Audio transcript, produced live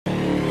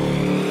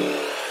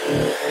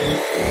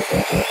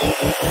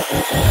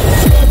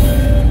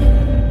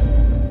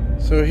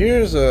So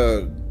here's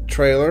a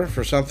trailer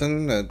for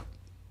something that...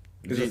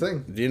 It's a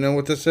thing. Do you know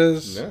what this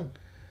is? No.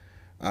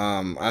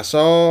 I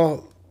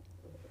saw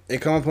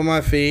it come up on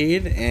my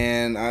feed,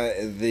 and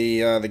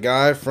the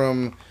guy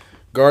from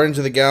Guardians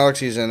of the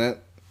Galaxy's in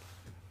it.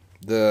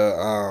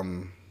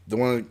 The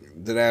one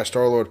that asked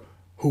Star-Lord,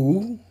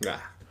 who? Yeah.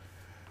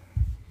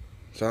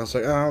 So I was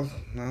like, oh,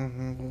 no,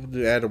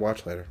 we'll add to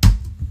watch later.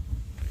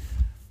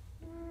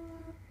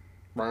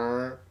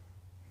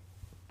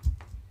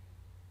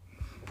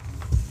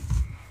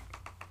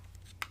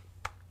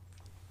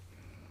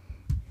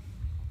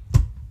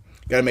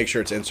 Got to make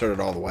sure it's inserted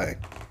all the way.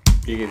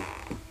 You can.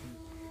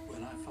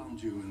 When I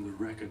found you in the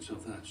wreckage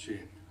of that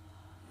ship,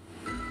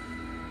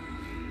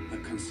 I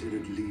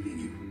considered leaving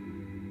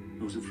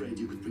you. I was afraid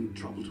you could bring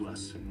trouble to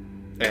us.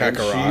 And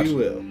Kakarot. she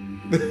will.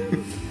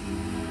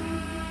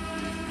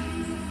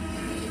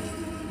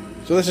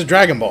 So this is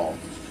Dragon Ball.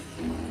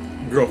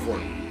 Girl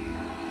form.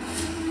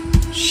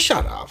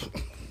 Shut up.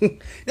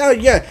 Oh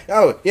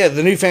yeah,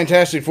 the new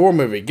Fantastic Four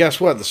movie.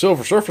 Guess what? The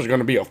Silver Surfer's going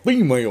to be a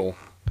female.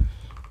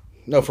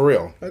 No, for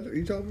real.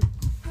 You told me.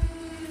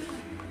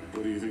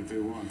 What do you think they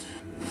want?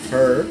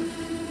 Her.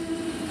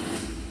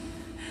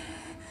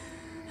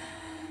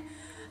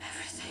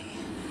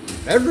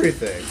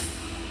 Everything.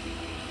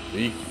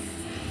 Eek.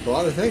 A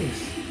lot of things.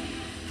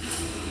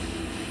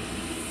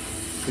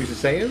 These are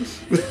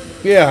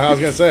Saiyans? Yeah, I was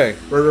going to say.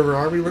 Red River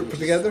Army put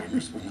together?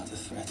 We're not a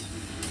threat.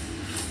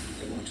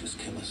 They won't just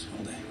kill us,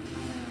 will they?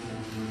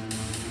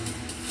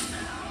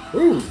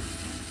 Ooh.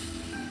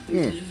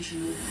 You're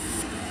delusional.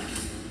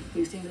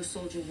 You think the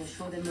soldiers will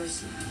show them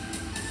mercy?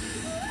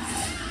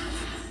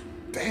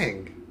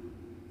 Dang.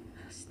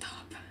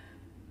 Stop.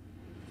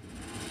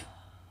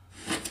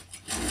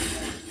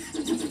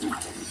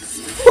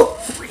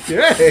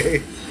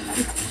 Yay.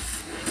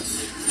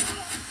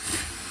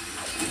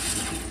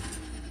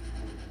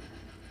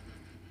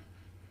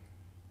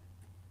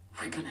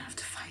 We're gonna have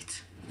to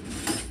fight.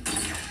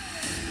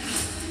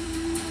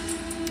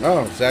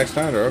 Oh, Zack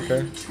Snyder,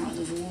 okay. Child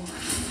of war.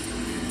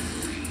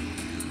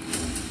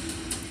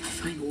 I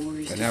find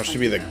warriors. And to now fight she'll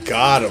be the without-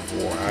 god of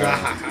war.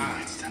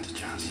 Let's stand a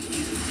chance.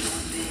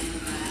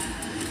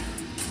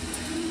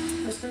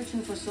 We're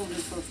searching for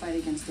soldiers for a fight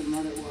against the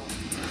mother world.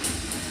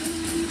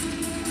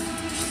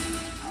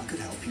 I could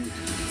help you.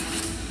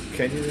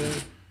 Can you then?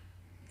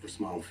 For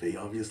small fee,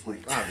 obviously.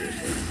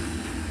 Obviously.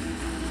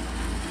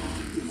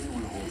 You may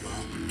want to hold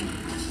on.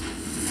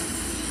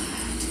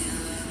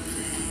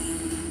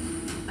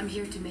 I'm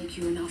here to make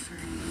you an offer.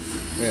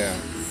 Yeah.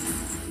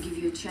 Give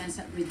you a chance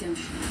at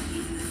redemption.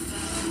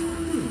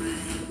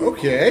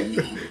 Okay.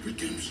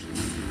 Redemption.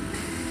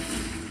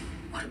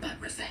 What about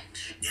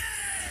revenge?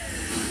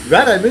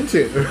 That I'm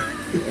into.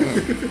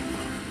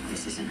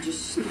 This isn't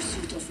just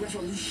pursuit of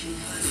revolution.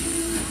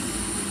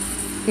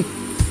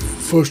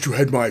 First you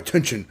had my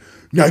attention,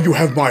 now you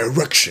have my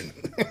erection.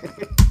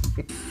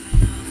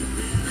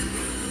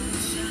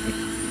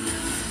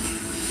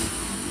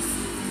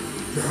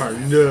 There are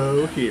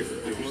no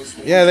heroes.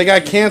 Yeah, they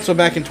got canceled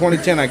back in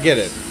 2010, I get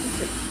it.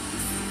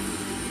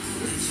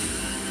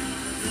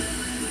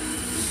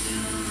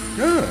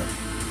 Huh.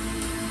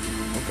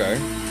 Okay.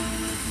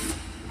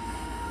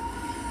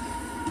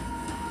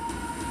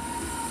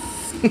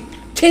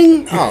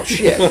 Ting! Oh,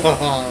 shit.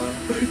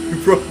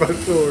 You broke my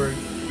sword.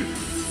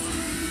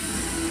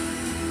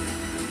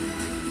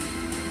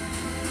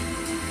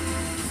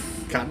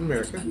 Captain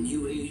America. A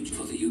new age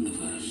for the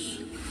universe.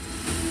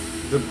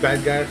 The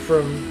bad guy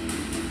from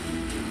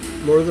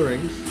Lord of the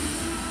Rings.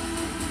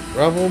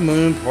 Rebel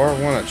Moon Part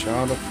 1, A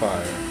Child of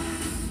Fire.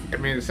 I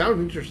mean, it sounds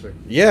interesting.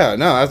 Yeah,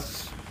 no,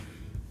 that's...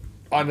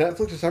 On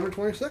Netflix, December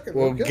 22nd.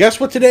 Well, Okay. guess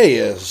what today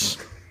is?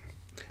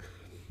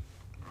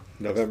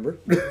 November.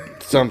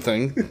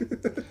 Something.